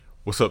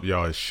What's up,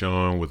 y'all? It's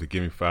Sean with the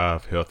Give Me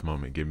Five Health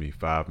Moment. Give me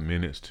 5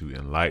 minutes to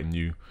enlighten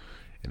you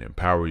and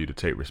empower you to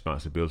take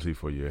responsibility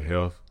for your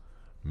health.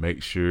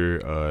 Make sure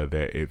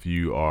that if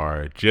you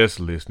are just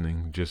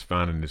listening, just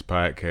finding this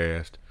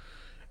podcast,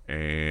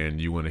 and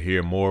you want to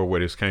hear more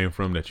where this came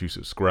from, that you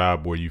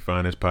subscribe where you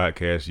find this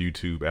podcast: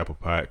 YouTube, Apple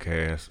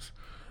Podcasts,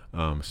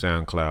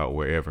 SoundCloud,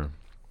 wherever.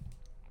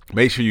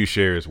 Make sure you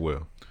share as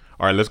well.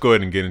 All right, let's go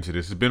ahead and get into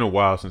this. It's been a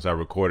while since I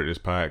recorded this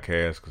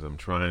podcast because I'm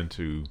trying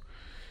to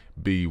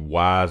be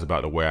wise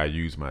about the way I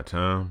use my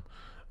time.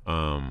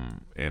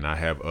 And I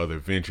have other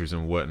ventures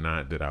and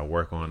whatnot that I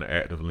work on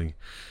actively.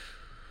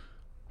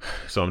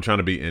 So I'm trying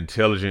to be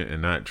intelligent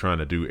and not trying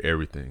to do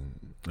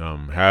everything.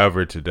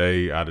 However,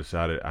 today I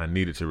decided I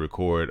needed to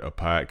record a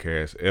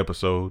podcast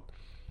episode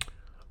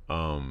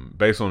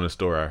based on the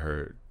story I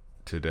heard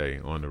today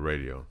on the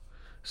radio.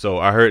 So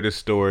I heard this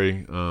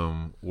story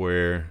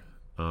where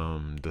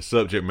the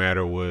subject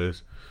matter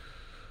was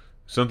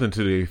something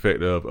to the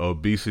effect of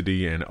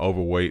obesity and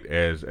overweight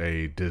as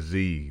a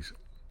disease.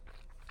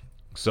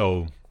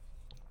 So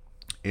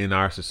in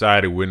our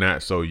society, we're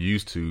not so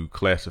used to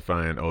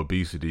classifying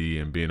obesity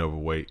and being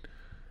overweight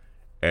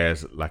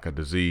as like a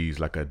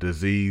disease, like a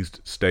diseased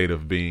state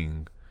of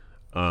being.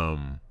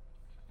 But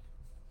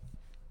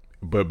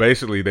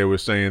basically, they were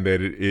saying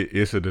that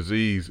it's a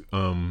disease,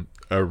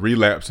 a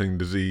relapsing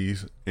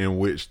disease in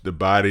which the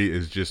body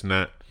is just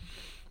not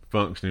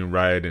functioning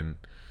right, and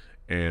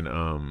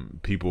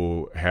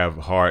people have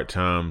hard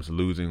times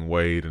losing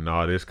weight and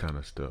all this kind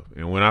of stuff.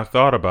 And when I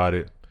thought about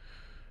it,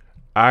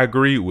 I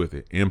agreed with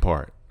it in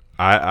part.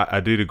 I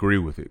did agree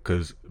with it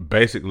because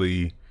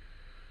basically,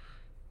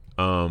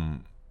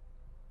 not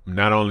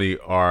only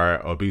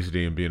are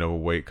obesity and being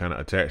overweight kind of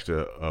attached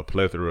to a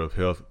plethora of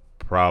health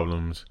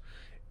problems,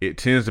 it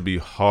tends to be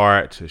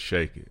hard to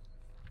shake it.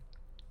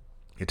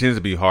 It tends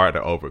to be hard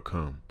to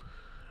overcome.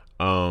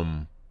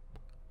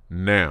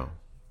 Now,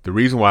 the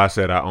reason why I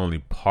said I only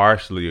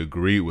partially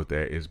agreed with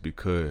that is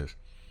because,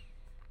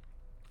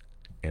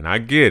 and I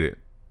get it,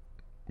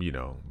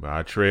 but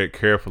I tread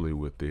carefully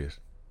with this.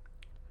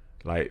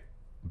 Like,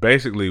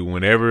 basically,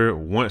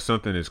 once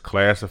something is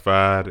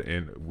classified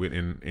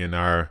in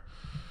our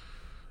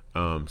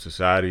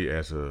society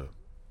as a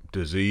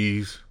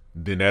disease,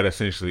 then that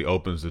essentially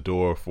opens the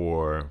door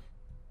for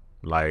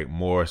like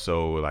more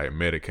so like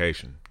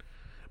medication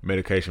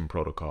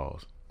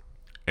protocols,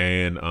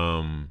 and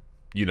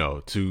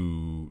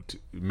to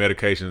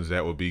medications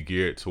that would be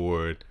geared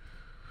toward,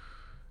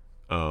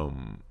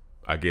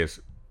 I guess,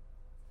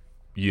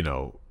 you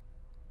know,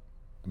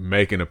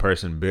 making a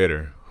person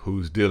better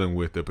who's dealing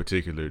with a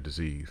particular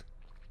disease.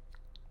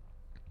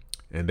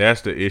 And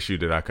that's the issue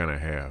that I kind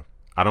of have.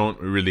 I don't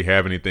really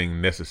have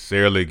anything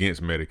necessarily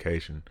against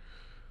medication,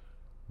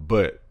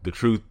 but the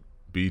truth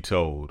be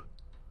told,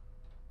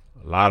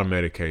 a lot of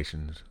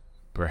medications,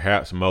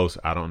 perhaps most,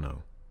 I don't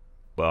know,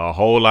 but a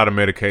whole lot of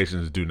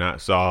medications do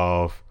not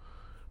solve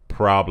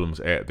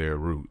problems at their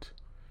root.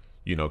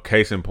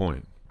 Case in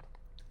point,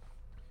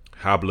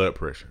 high blood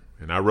pressure.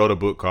 And I wrote a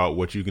book called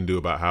What You Can Do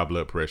About High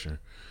Blood Pressure.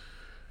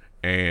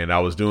 And I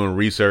was doing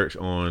research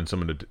on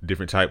some of the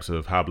different types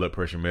of high blood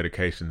pressure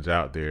medications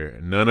out there.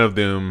 None of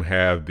them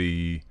have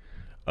the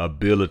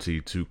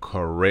ability to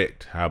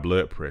correct high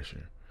blood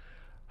pressure.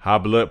 High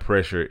blood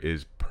pressure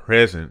is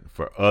present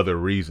for other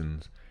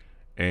reasons.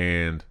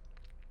 And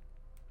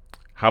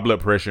high blood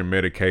pressure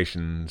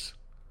medications,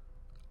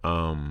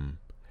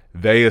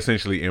 they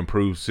essentially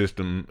improve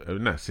symptoms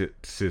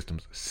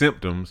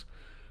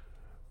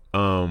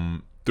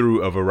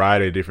through a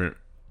variety of different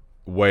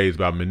ways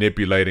by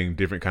manipulating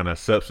different kind of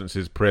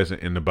substances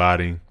present in the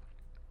body,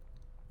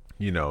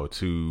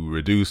 to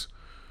reduce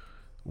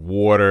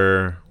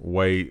water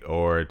weight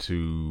or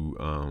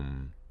to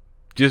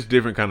just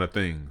different kind of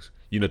things,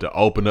 to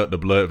open up the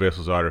blood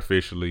vessels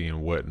artificially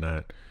and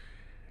whatnot.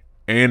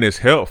 And it's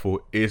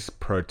helpful, it's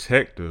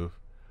protective,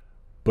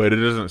 but it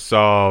doesn't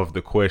solve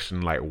the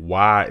question like,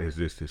 why is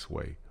this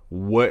way?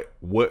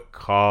 What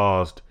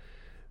caused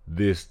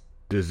this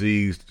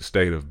diseased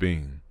state of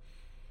being?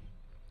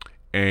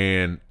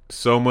 And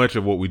so much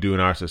of what we do in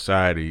our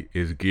society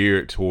is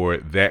geared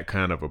toward that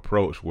kind of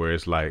approach where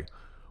it's like,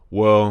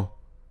 well,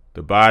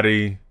 the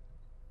body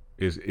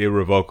is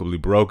irrevocably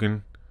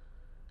broken,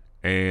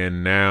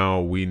 and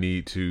now we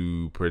need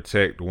to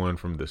protect one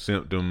from the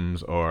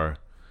symptoms or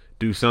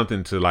do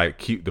something to like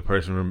keep the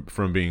person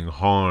from being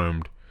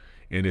harmed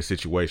in this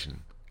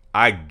situation.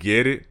 I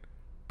get it.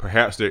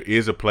 Perhaps there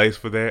is a place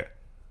for that,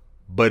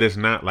 but it's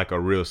not like a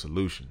real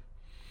solution.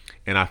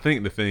 And I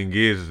think the thing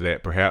is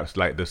that perhaps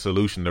like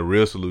the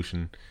real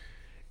solution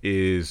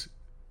is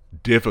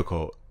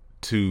difficult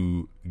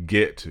to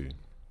get to.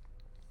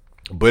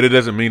 But it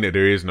doesn't mean that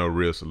there is no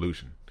real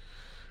solution.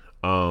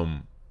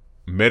 So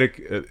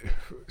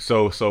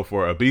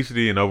for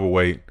obesity and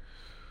overweight,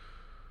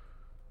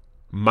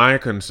 my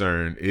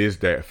concern is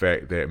that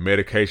fact that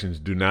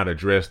medications do not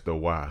address the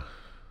why.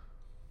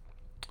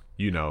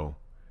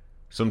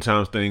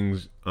 Sometimes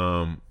things,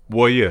 so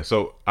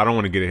I don't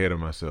want to get ahead of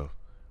myself.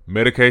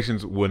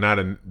 Medications will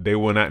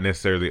not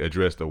necessarily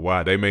address the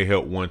why. They may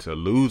help one to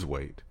lose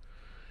weight,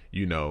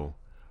 you know,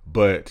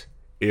 but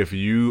if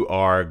you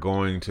are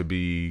going to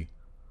be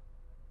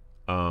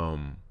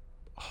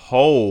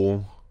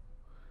whole,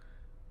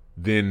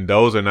 then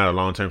those are not a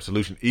long term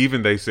solution.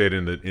 Even they said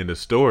in the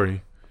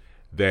story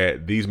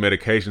that these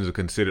medications are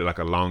considered like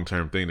a long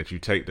term thing, that you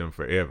take them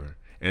forever.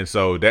 And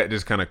so that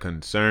just kind of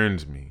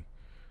concerns me.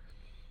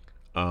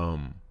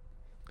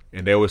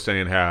 And they were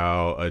saying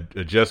how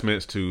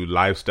adjustments to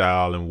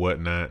lifestyle and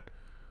whatnot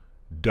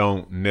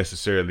don't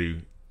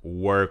necessarily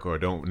work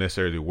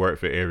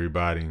for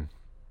everybody.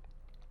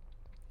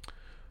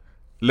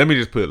 Let me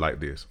just put it like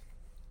this.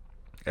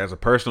 As a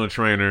personal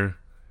trainer,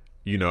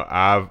 you know,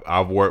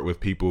 I've worked with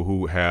people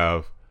who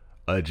have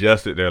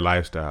adjusted their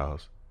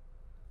lifestyles.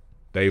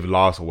 They've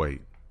lost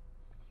weight.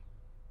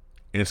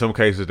 In some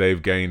cases,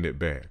 they've gained it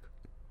back.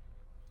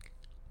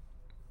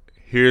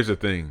 Here's the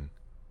thing.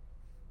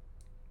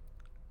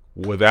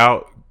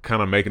 Without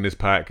kind of making this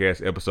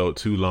podcast episode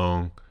too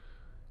long,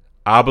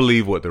 I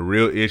believe what the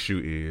real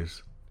issue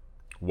is,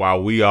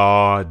 while we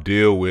all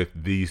deal with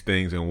these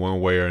things in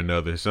one way or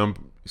another, some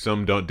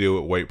don't deal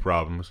with weight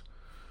problems,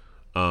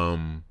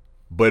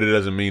 but it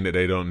doesn't mean that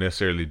they don't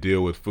necessarily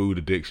deal with food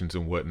addictions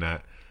and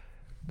whatnot.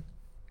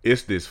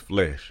 It's this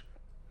flesh.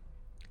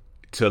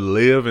 To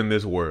live in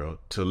this world,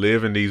 to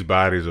live in these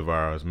bodies of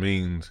ours,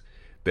 means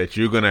that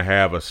you're going to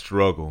have a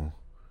struggle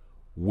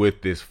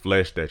with this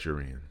flesh that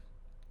you're in.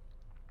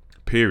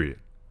 Period.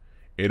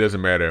 It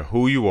doesn't matter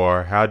who you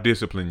are, how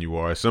disciplined you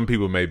are. Some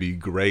people may be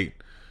great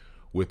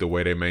with the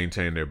way they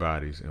maintain their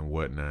bodies and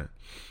whatnot,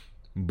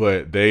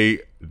 but they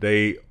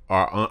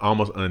are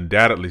almost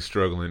undoubtedly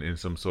struggling in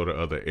some sort of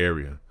other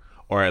area,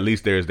 or at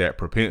least there's that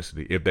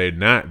propensity. If they're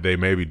not, they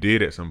maybe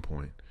did at some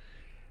point,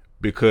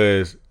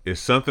 because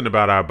it's something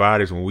about our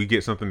bodies. When we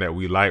get something that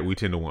we like, we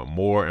tend to want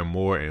more and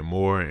more and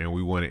more, and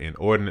we want it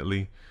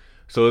inordinately.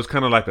 So it's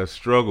kind of like a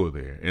struggle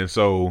there. And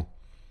so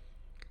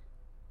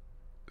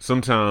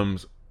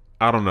sometimes,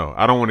 I don't know,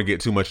 I don't want to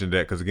get too much into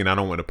that, because again, I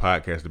don't want the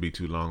podcast to be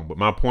too long. But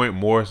my point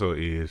more so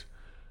is,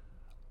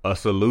 a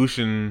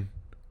solution,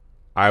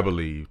 I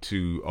believe,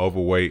 to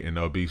overweight and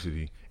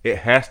obesity, it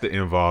has to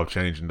involve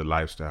changing the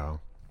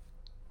lifestyle,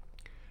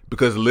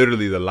 because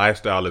literally the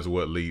lifestyle is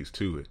what leads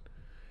to it.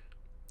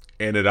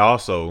 And it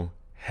also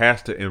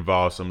has to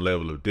involve some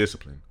level of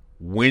discipline.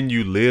 When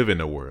you live in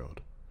a world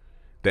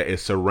that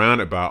is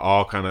surrounded by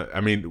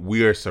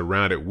we are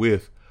surrounded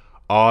with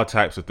all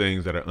types of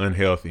things that are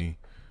unhealthy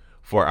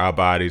for our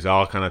bodies,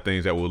 all kind of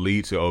things that will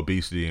lead to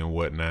obesity and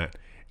whatnot.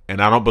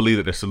 And I don't believe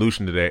that the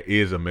solution to that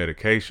is a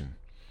medication.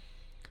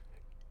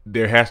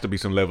 There has to be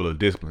some level of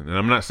discipline. And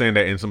I'm not saying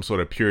that in some sort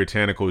of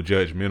puritanical,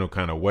 judgmental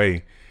kind of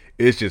way.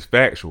 It's just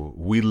factual.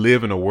 We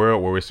live in a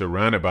world where we're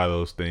surrounded by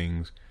those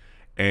things.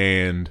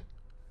 And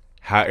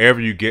however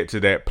you get to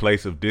that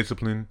place of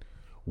discipline,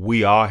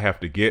 we all have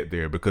to get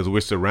there, because we're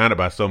surrounded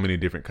by so many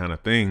different kind of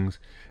things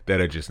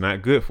that are just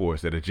not good for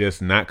us, that are just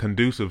not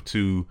conducive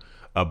to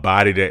a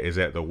body that is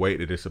at the weight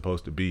that it's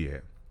supposed to be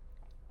at.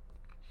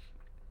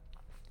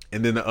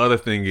 And then the other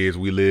thing is,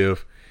 we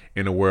live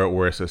in a world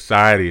where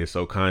society is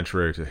so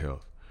contrary to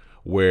health,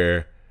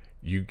 where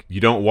you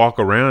don't walk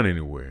around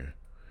anywhere,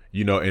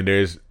 you know, and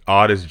there's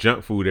all this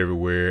junk food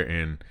everywhere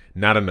and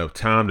not enough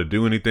time to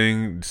do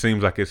anything. It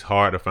seems like it's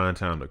hard to find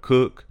time to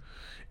cook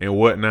and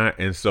whatnot.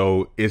 And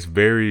so it's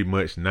very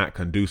much not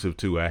conducive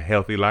to a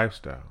healthy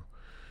lifestyle.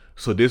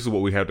 So this is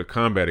what we have to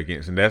combat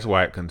against. And that's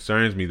why it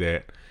concerns me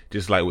that,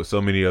 just like with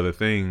so many other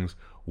things,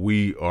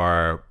 we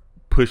are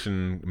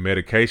pushing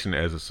medication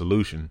as a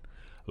solution.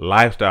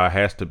 Lifestyle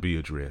has to be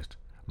addressed.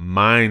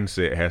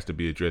 Mindset has to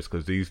be addressed,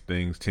 because these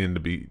things tend,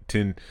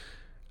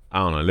 I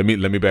don't know.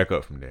 Let me back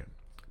up from that.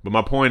 But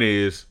my point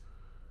is,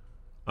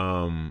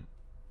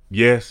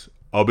 yes,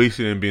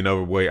 obesity and being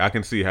overweight, I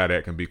can see how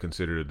that can be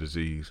considered a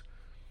disease.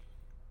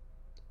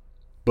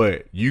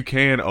 But you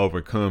can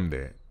overcome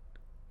that.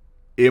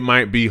 It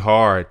might be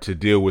hard to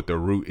deal with the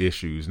root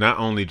issues, not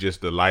only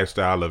just the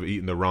lifestyle of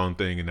eating the wrong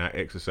thing and not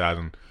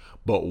exercising,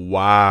 but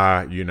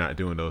why you're not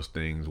doing those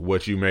things,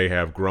 what you may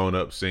have grown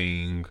up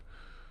seeing,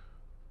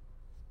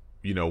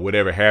 you know,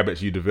 whatever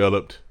habits you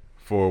developed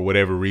for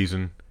whatever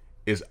reason,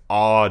 is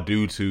all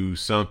due to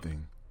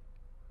something.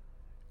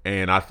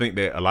 And I think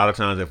that a lot of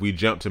times, if we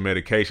jump to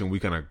medication,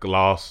 we kind of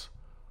gloss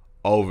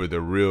over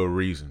the real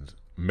reasons.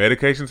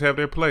 Medications have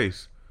their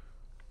place.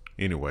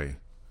 Anyway,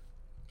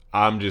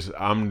 I'm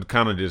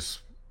kind of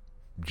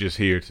just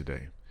here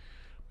today.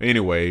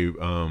 Anyway,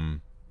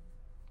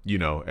 you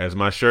know, as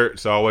my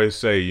shirts always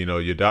say, you know,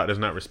 your doctor's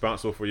not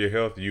responsible for your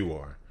health, you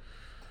are.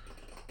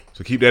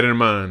 So keep that in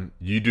mind.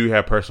 You do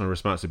have personal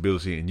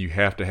responsibility, and you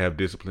have to have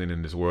discipline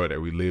in this world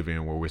that we live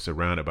in, where we're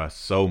surrounded by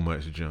so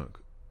much junk.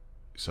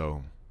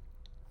 So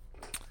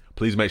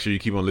please make sure you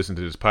keep on listening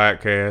to this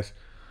podcast.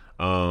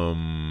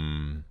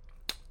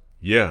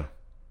 Yeah.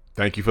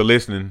 Thank you for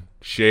listening.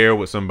 Share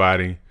with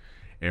somebody.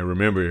 And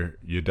remember,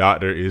 your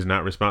doctor is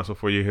not responsible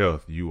for your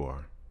health. You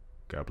are.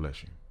 God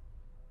bless you.